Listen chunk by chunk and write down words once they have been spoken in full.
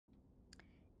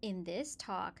In this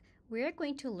talk, we're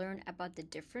going to learn about the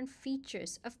different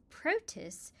features of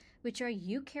protists, which are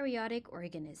eukaryotic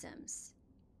organisms.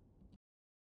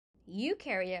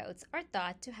 Eukaryotes are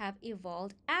thought to have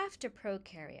evolved after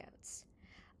prokaryotes.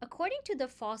 According to the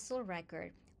fossil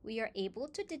record, we are able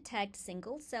to detect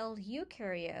single-celled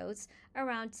eukaryotes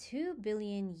around 2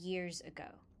 billion years ago.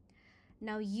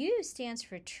 Now, U stands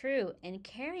for true and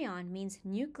karyon means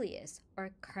nucleus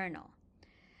or kernel.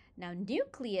 Now,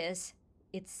 nucleus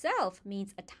itself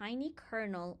means a tiny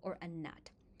kernel or a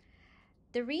nut.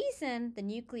 The reason the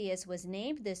nucleus was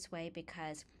named this way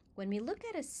because when we look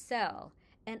at a cell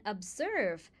and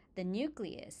observe the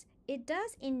nucleus, it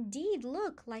does indeed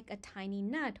look like a tiny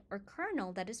nut or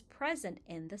kernel that is present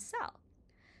in the cell.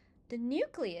 The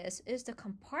nucleus is the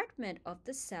compartment of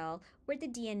the cell where the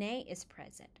DNA is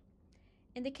present.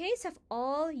 In the case of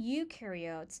all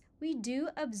eukaryotes, we do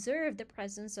observe the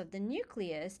presence of the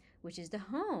nucleus, which is the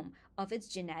home of its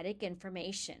genetic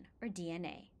information, or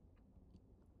DNA.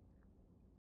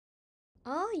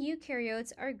 All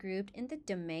eukaryotes are grouped in the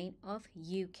domain of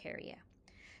eukarya.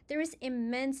 There is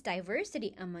immense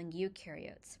diversity among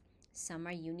eukaryotes. Some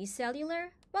are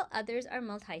unicellular, while others are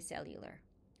multicellular.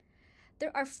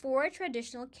 There are 4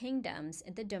 traditional kingdoms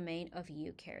in the domain of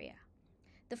eukarya.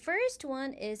 The first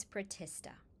one is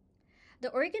Protista. The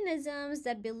organisms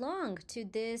that belong to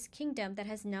this kingdom that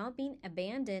has now been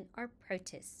abandoned are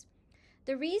protists.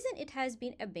 The reason it has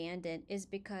been abandoned is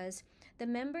because the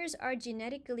members are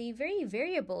genetically very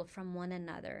variable from one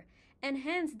another, and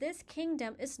hence this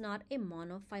kingdom is not a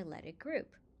monophyletic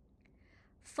group.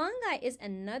 Fungi is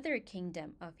another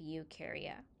kingdom of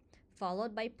eukarya,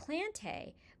 followed by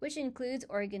Plantae, which includes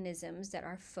organisms that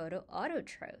are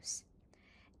photoautotrophs.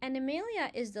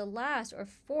 Animalia is the last or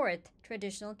 4th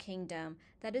traditional kingdom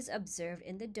that is observed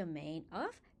in the domain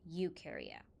of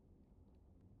eukarya.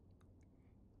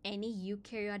 Any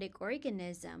eukaryotic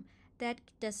organism that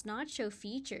does not show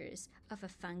features of a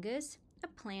fungus, a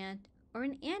plant, or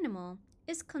an animal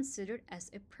is considered as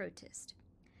a protist.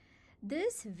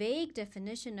 This vague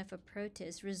definition of a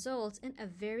protist results in a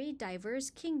very diverse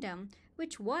kingdom,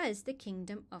 which was the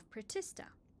kingdom of Protista.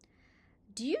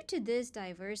 Due to this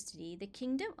diversity, the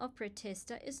kingdom of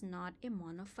Protista is not a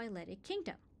monophyletic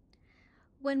kingdom.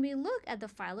 When we look at the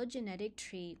phylogenetic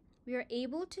tree, we are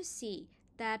able to see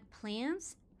that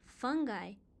plants,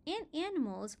 fungi, and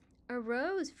animals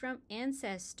arose from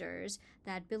ancestors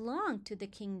that belong to the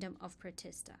kingdom of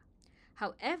Protista.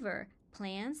 However,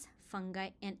 plants,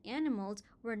 fungi, and animals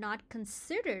were not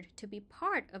considered to be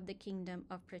part of the kingdom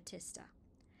of Protista.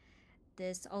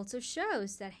 This also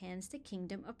shows that hence the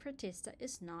kingdom of Protista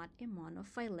is not a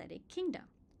monophyletic kingdom.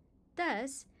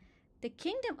 Thus, the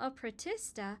kingdom of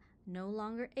Protista no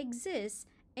longer exists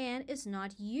and is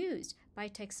not used by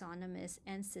taxonomists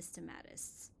and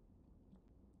systematists.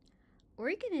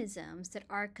 Organisms that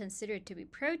are considered to be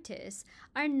protists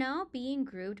are now being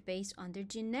grouped based on their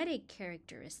genetic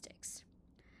characteristics.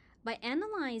 By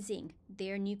analyzing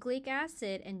their nucleic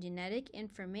acid and genetic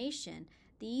information,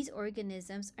 these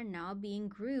organisms are now being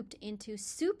grouped into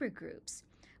supergroups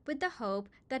with the hope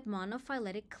that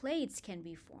monophyletic clades can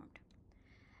be formed.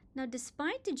 Now,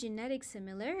 despite the genetic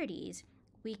similarities,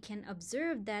 we can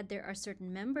observe that there are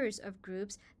certain members of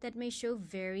groups that may show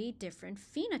very different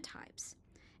phenotypes.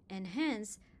 And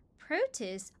hence,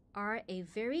 protists are a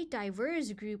very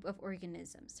diverse group of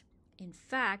organisms. In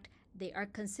fact, they are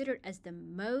considered as the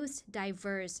most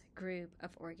diverse group of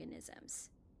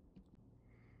organisms.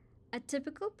 A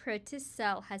typical protist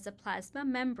cell has a plasma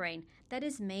membrane that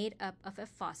is made up of a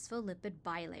phospholipid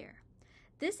bilayer.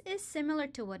 This is similar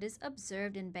to what is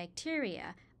observed in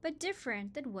bacteria, but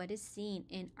different than what is seen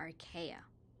in archaea.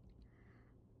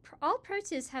 All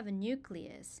protists have a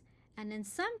nucleus, and in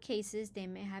some cases they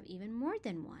may have even more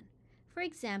than one. For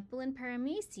example, in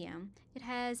Paramecium, it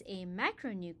has a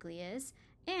macronucleus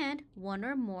and one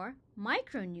or more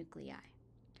micronuclei.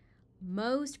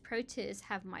 Most protists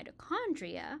have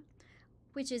mitochondria,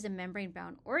 which is a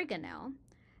membrane-bound organelle,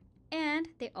 and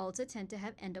they also tend to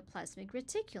have endoplasmic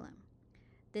reticulum.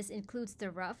 This includes the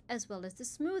rough as well as the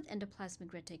smooth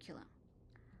endoplasmic reticulum.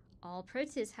 All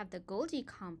protists have the Golgi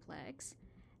complex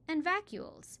and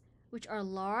vacuoles, which are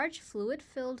large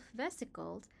fluid-filled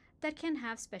vesicles that can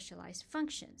have specialized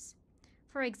functions.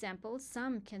 For example,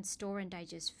 some can store and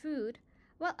digest food,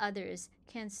 while others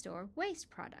can store waste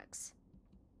products.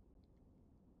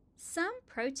 Some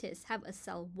protists have a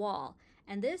cell wall,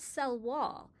 and this cell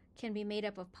wall can be made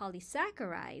up of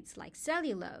polysaccharides like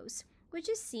cellulose, which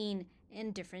is seen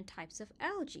in different types of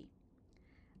algae.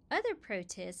 Other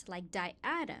protists, like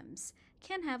diatoms,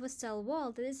 can have a cell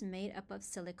wall that is made up of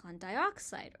silicon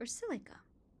dioxide or silica.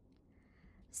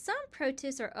 Some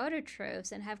protists are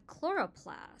autotrophs and have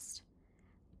chloroplast.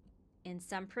 In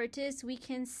some protists, we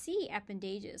can see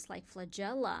appendages like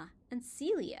flagella and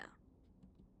cilia.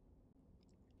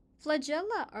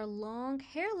 Flagella are long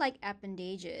hair-like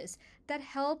appendages that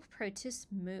help protists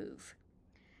move.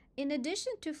 In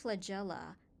addition to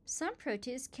flagella, some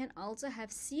protists can also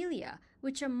have cilia,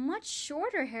 which are much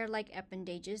shorter hair-like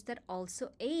appendages that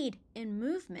also aid in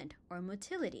movement or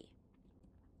motility.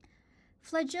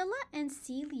 Flagella and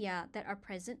cilia that are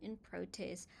present in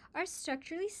protists are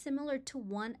structurally similar to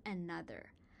one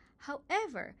another.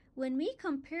 However, when we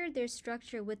compare their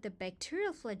structure with the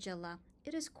bacterial flagella,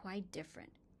 it is quite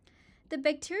different. The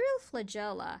bacterial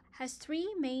flagella has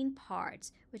three main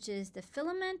parts, which is the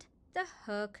filament, the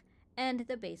hook, and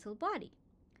the basal body.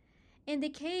 In the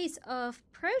case of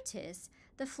protists,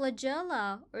 the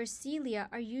flagella or cilia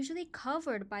are usually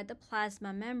covered by the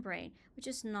plasma membrane, which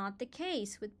is not the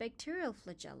case with bacterial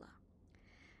flagella.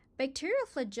 Bacterial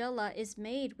flagella is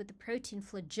made with the protein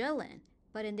flagellin,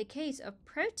 but in the case of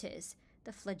protists,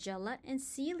 the flagella and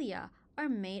cilia are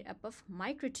made up of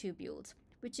microtubules,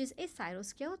 which is a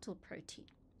cytoskeletal protein.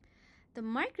 The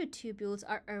microtubules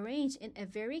are arranged in a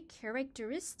very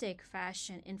characteristic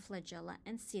fashion in flagella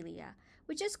and cilia,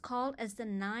 which is called as the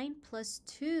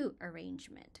 9+2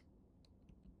 arrangement.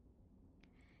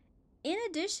 In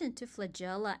addition to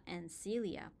flagella and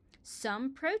cilia,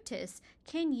 some protists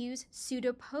can use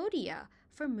pseudopodia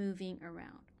for moving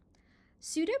around.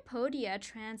 Pseudopodia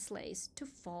translates to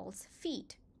false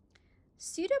feet.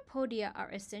 Pseudopodia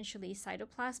are essentially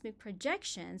cytoplasmic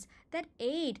projections that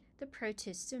aid the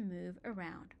protists to move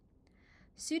around.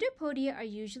 Pseudopodia are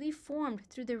usually formed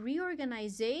through the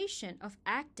reorganization of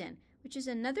actin, which is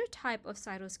another type of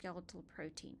cytoskeletal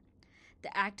protein.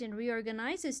 The actin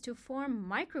reorganizes to form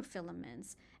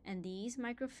microfilaments, and these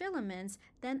microfilaments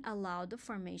then allow the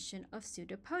formation of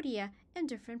pseudopodia in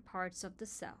different parts of the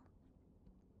cell.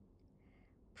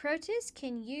 Protists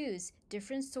can use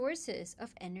different sources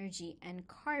of energy and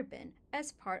carbon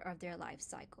as part of their life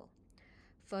cycle.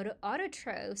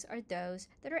 Photoautotrophs are those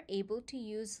that are able to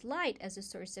use light as a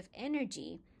source of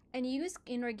energy and use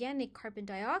inorganic carbon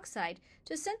dioxide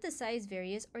to synthesize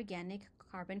various organic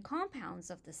carbon compounds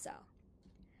of the cell.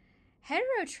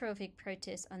 Heterotrophic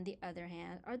protists, on the other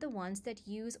hand, are the ones that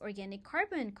use organic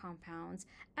carbon compounds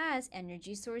as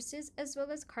energy sources as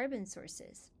well as carbon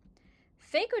sources.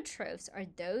 Phagotrophs are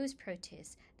those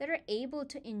protists that are able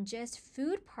to ingest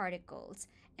food particles,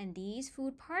 and these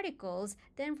food particles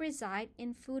then reside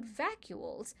in food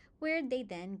vacuoles where they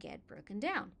then get broken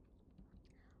down.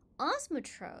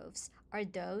 Osmotrophs are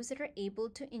those that are able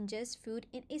to ingest food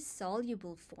in a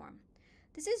soluble form.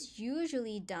 This is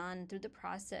usually done through the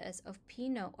process of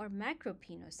pino or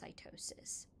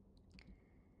macropinocytosis.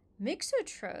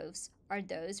 Mixotrophs are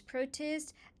those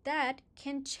protists that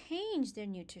can change their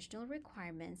nutritional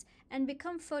requirements and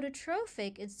become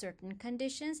phototrophic in certain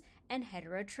conditions and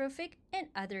heterotrophic in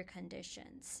other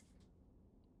conditions.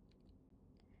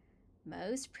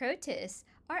 Most protists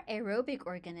are aerobic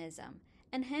organisms,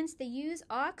 and hence they use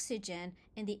oxygen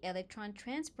in the electron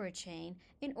transport chain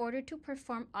in order to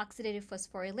perform oxidative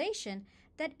phosphorylation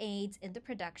that aids in the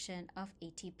production of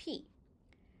ATP.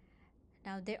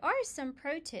 Now, there are some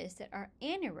protists that are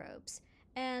anaerobes,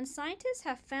 and scientists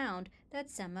have found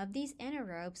that some of these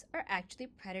anaerobes are actually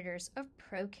predators of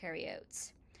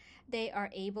prokaryotes. They are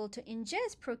able to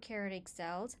ingest prokaryotic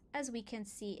cells, as we can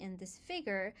see in this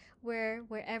figure,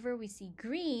 wherever we see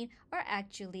green are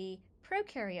actually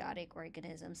prokaryotic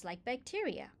organisms like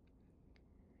bacteria.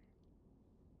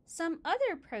 Some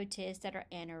other protists that are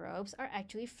anaerobes are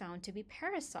actually found to be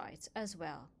parasites as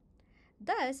well.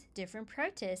 Thus, different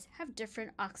protists have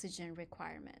different oxygen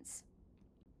requirements.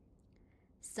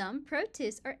 Some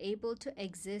protists are able to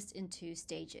exist in two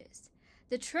stages.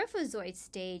 The trophozoite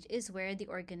stage is where the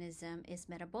organism is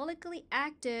metabolically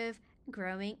active,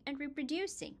 growing, and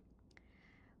reproducing.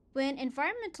 When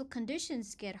environmental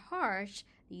conditions get harsh,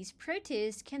 these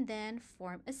protists can then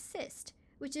form a cyst,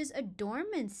 which is a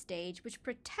dormant stage which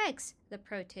protects the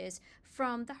protist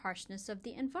from the harshness of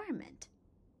the environment.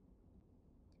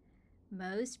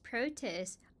 Most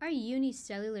protists are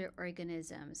unicellular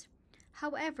organisms.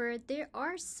 However, there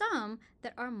are some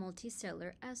that are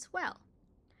multicellular as well.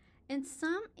 In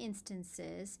some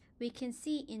instances, we can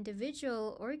see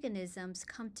individual organisms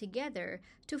come together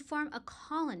to form a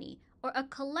colony or a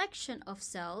collection of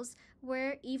cells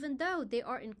where, even though they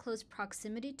are in close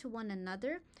proximity to one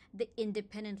another, they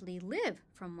independently live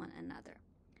from one another.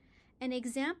 An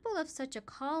example of such a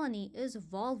colony is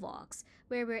Volvox,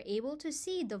 where we're able to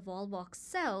see the Volvox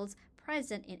cells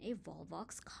present in a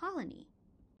Volvox colony.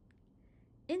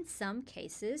 In some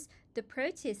cases, The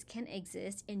protists can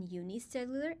exist in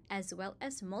unicellular as well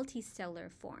as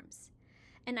multicellular forms.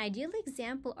 An ideal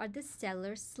example are the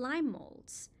cellular slime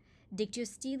molds.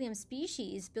 Dictyostelium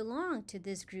species belong to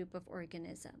this group of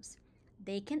organisms.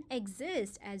 They can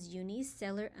exist as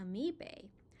unicellular amoebae.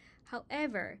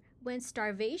 However, when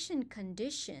starvation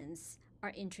conditions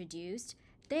are introduced,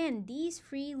 then these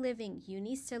free-living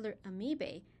unicellular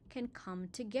amoebae can come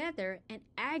together and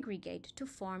aggregate to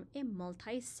form a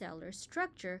multicellular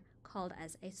structure called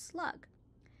as a slug.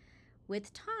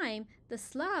 With time, the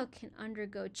slug can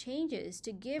undergo changes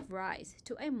to give rise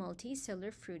to a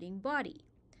multicellular fruiting body.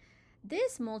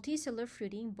 This multicellular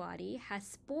fruiting body has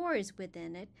spores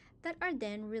within it that are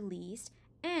then released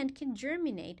and can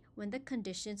germinate when the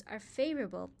conditions are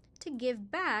favorable to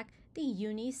give back the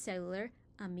unicellular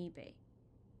amoebae.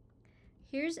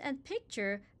 Here's a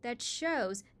picture that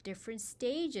shows different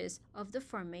stages of the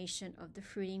formation of the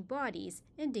fruiting bodies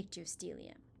in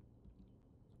Dictyostelium.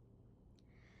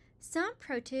 Some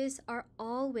protists are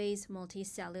always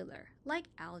multicellular, like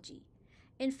algae.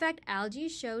 In fact, algae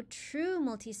show true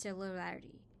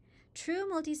multicellularity. True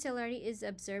multicellularity is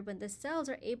observed when the cells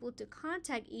are able to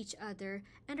contact each other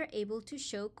and are able to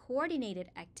show coordinated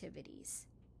activities.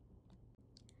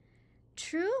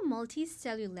 True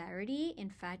multicellularity, in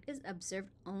fact, is observed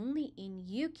only in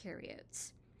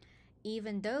eukaryotes.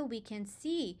 Even though we can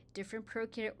see different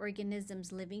prokaryote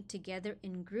organisms living together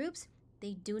in groups,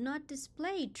 they do not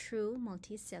display true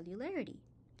multicellularity.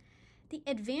 The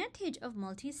advantage of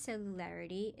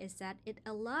multicellularity is that it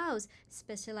allows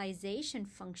specialization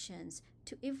functions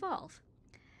to evolve.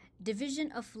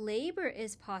 Division of labor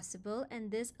is possible, and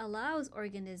this allows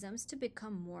organisms to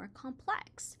become more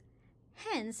complex.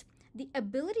 Hence, the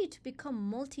ability to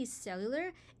become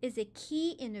multicellular is a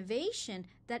key innovation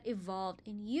that evolved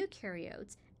in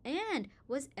eukaryotes and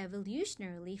was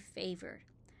evolutionarily favored.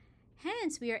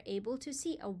 Hence, we are able to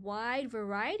see a wide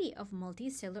variety of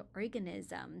multicellular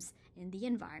organisms in the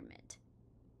environment.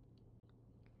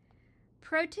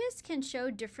 Protists can show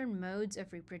different modes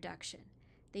of reproduction.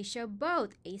 They show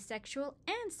both asexual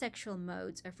and sexual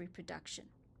modes of reproduction.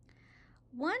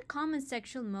 One common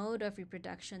sexual mode of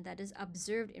reproduction that is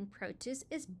observed in protists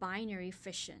is binary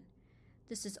fission.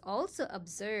 This is also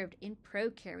observed in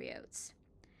prokaryotes.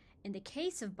 In the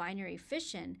case of binary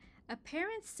fission, a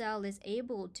parent cell is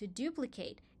able to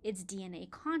duplicate its DNA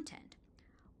content.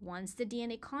 Once the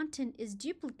DNA content is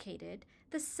duplicated,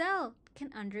 the cell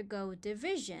can undergo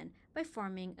division by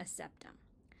forming a septum.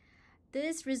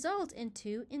 This results in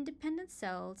two independent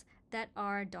cells that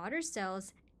are daughter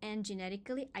cells and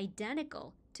genetically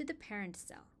identical to the parent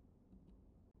cell.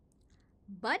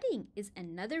 Budding is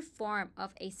another form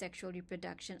of asexual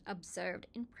reproduction observed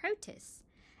in protists.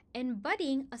 In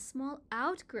budding, a small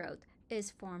outgrowth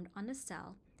is formed on a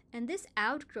cell, and this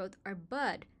outgrowth or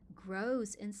bud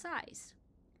grows in size.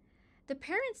 The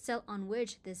parent cell on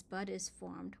which this bud is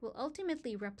formed will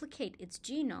ultimately replicate its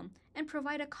genome and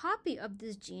provide a copy of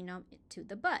this genome to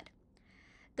the bud.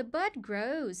 The bud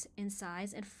grows in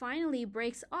size and finally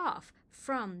breaks off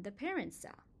from the parent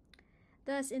cell.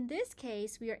 Thus, in this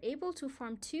case, we are able to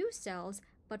form two cells,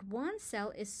 but one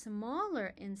cell is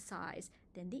smaller in size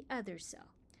than the other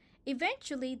cell.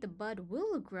 Eventually, the bud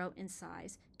will grow in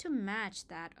size to match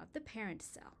that of the parent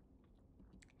cell.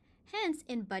 Hence,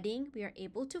 in budding, we are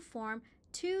able to form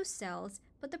two cells,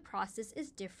 but the process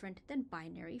is different than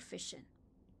binary fission.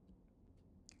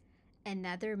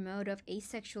 Another mode of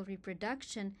asexual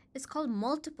reproduction is called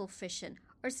multiple fission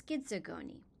or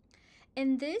schizogony.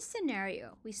 In this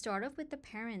scenario, we start off with the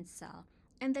parent cell,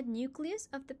 and the nucleus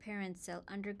of the parent cell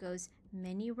undergoes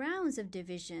many rounds of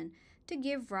division to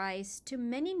give rise to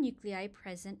many nuclei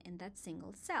present in that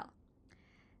single cell.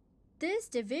 This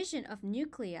division of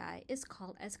nuclei is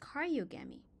called as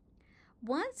karyogamy.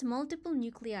 Once multiple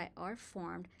nuclei are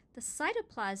formed, the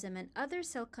cytoplasm and other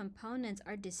cell components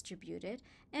are distributed,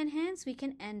 and hence we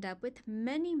can end up with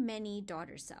many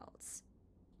daughter cells.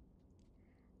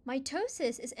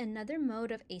 Mitosis is another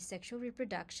mode of asexual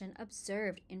reproduction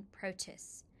observed in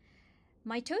protists.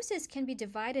 Mitosis can be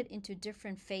divided into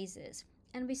different phases,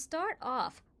 and we start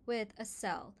off with a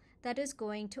cell that is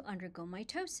going to undergo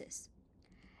mitosis.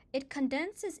 It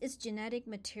condenses its genetic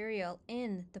material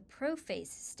in the prophase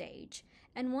stage,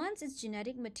 and once its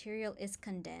genetic material is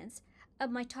condensed, a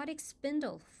mitotic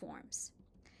spindle forms.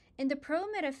 In the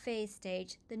prometaphase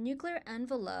stage, the nuclear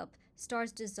envelope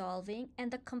starts dissolving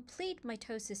and the complete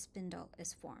mitosis spindle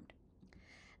is formed.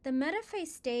 The metaphase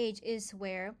stage is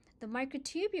where the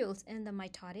microtubules in the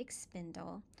mitotic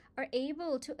spindle are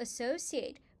able to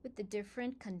associate with the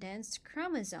different condensed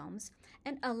chromosomes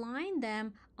and align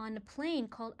them on a plane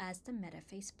called as the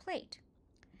metaphase plate.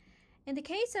 In the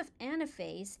case of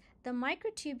anaphase, the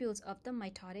microtubules of the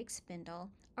mitotic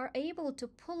spindle are able to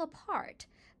pull apart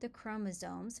the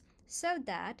chromosomes so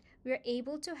that we are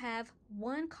able to have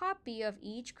one copy of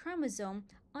each chromosome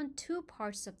on two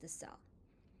parts of the cell.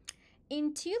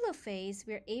 In telophase,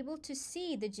 we are able to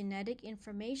see the genetic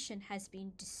information has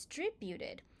been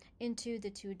distributed into the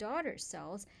two daughter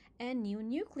cells and new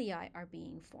nuclei are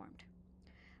being formed.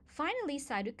 Finally,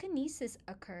 cytokinesis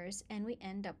occurs and we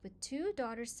end up with two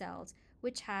daughter cells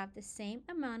which have the same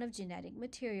amount of genetic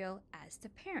material as the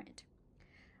parent.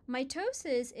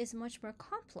 Mitosis is much more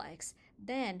complex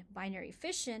than binary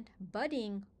fission,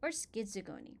 budding, or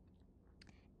schizogony.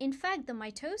 In fact, the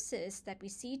mitosis that we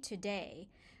see today,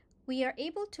 we are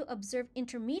able to observe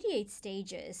intermediate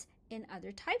stages in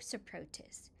other types of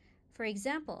protists. For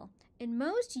example, in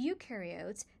most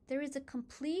eukaryotes, there is a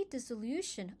complete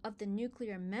dissolution of the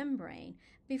nuclear membrane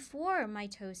before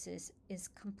mitosis is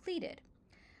completed.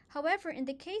 However, in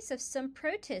the case of some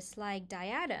protists like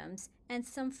diatoms and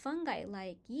some fungi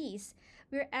like yeast,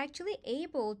 we're actually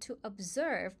able to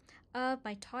observe a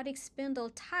mitotic spindle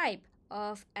type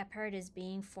of apparatus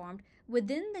being formed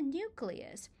within the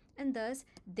nucleus, and thus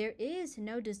there is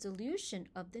no dissolution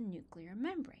of the nuclear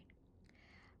membrane.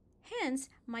 Hence,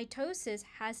 mitosis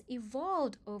has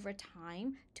evolved over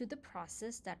time to the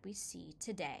process that we see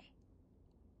today.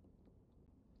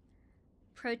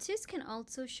 Protists can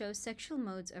also show sexual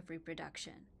modes of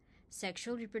reproduction.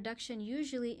 Sexual reproduction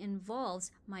usually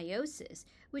involves meiosis,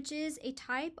 which is a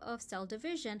type of cell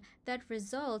division that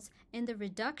results in the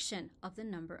reduction of the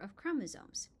number of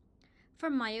chromosomes.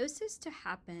 For meiosis to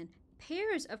happen,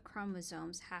 pairs of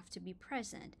chromosomes have to be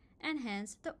present, and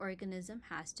hence the organism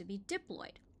has to be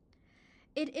diploid.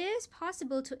 It is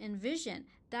possible to envision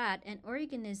that an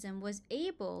organism was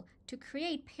able to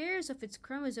create pairs of its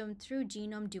chromosome through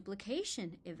genome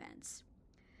duplication events.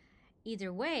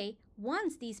 Either way,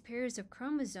 once these pairs of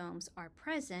chromosomes are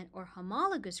present or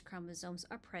homologous chromosomes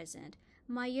are present,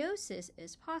 meiosis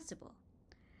is possible.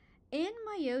 In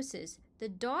meiosis, the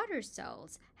daughter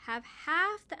cells have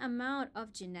half the amount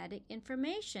of genetic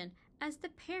information as the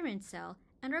parent cell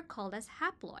and are called as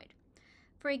haploid.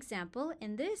 For example,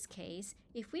 in this case,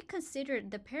 if we consider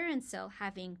the parent cell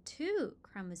having 2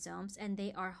 chromosomes and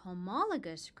they are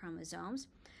homologous chromosomes,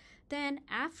 then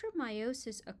after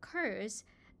meiosis occurs,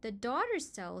 the daughter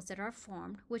cells that are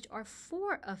formed, which are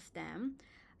 4 of them,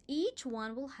 each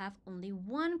one will have only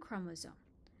 1 chromosome.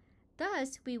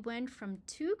 Thus, we went from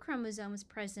 2 chromosomes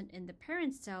present in the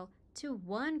parent cell to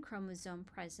 1 chromosome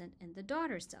present in the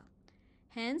daughter cell.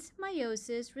 Hence,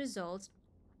 meiosis results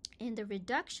in the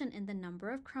reduction in the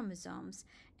number of chromosomes,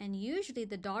 and usually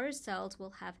the daughter cells will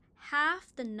have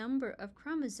half the number of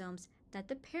chromosomes that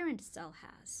the parent cell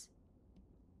has.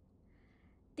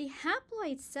 The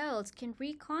haploid cells can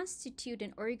reconstitute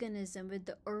an organism with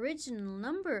the original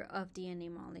number of DNA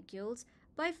molecules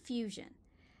by fusion.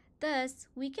 Thus,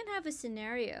 we can have a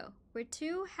scenario where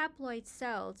 2 haploid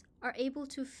cells are able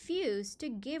to fuse to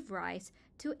give rise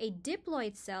to a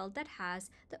diploid cell that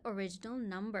has the original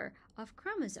number of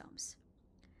chromosomes.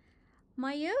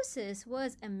 Meiosis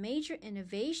was a major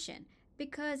innovation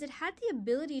because it had the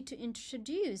ability to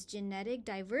introduce genetic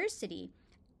diversity,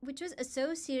 which was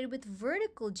associated with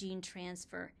vertical gene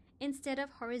transfer instead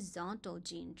of horizontal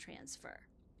gene transfer.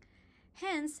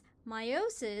 Hence,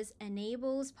 meiosis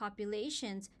enables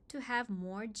populations to have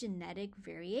more genetic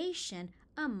variation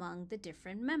among the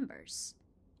different members.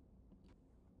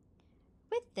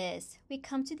 With this, we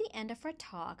come to the end of our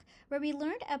talk where we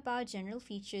learned about general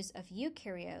features of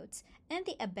eukaryotes and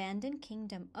the abandoned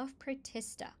kingdom of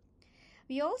Protista.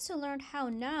 We also learned how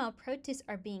now protists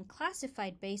are being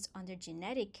classified based on their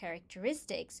genetic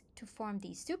characteristics to form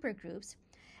these supergroups,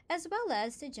 as well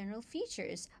as the general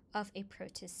features of a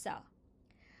protist cell.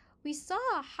 We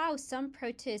saw how some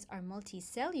protists are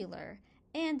multicellular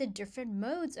and the different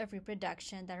modes of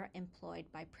reproduction that are employed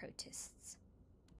by protists.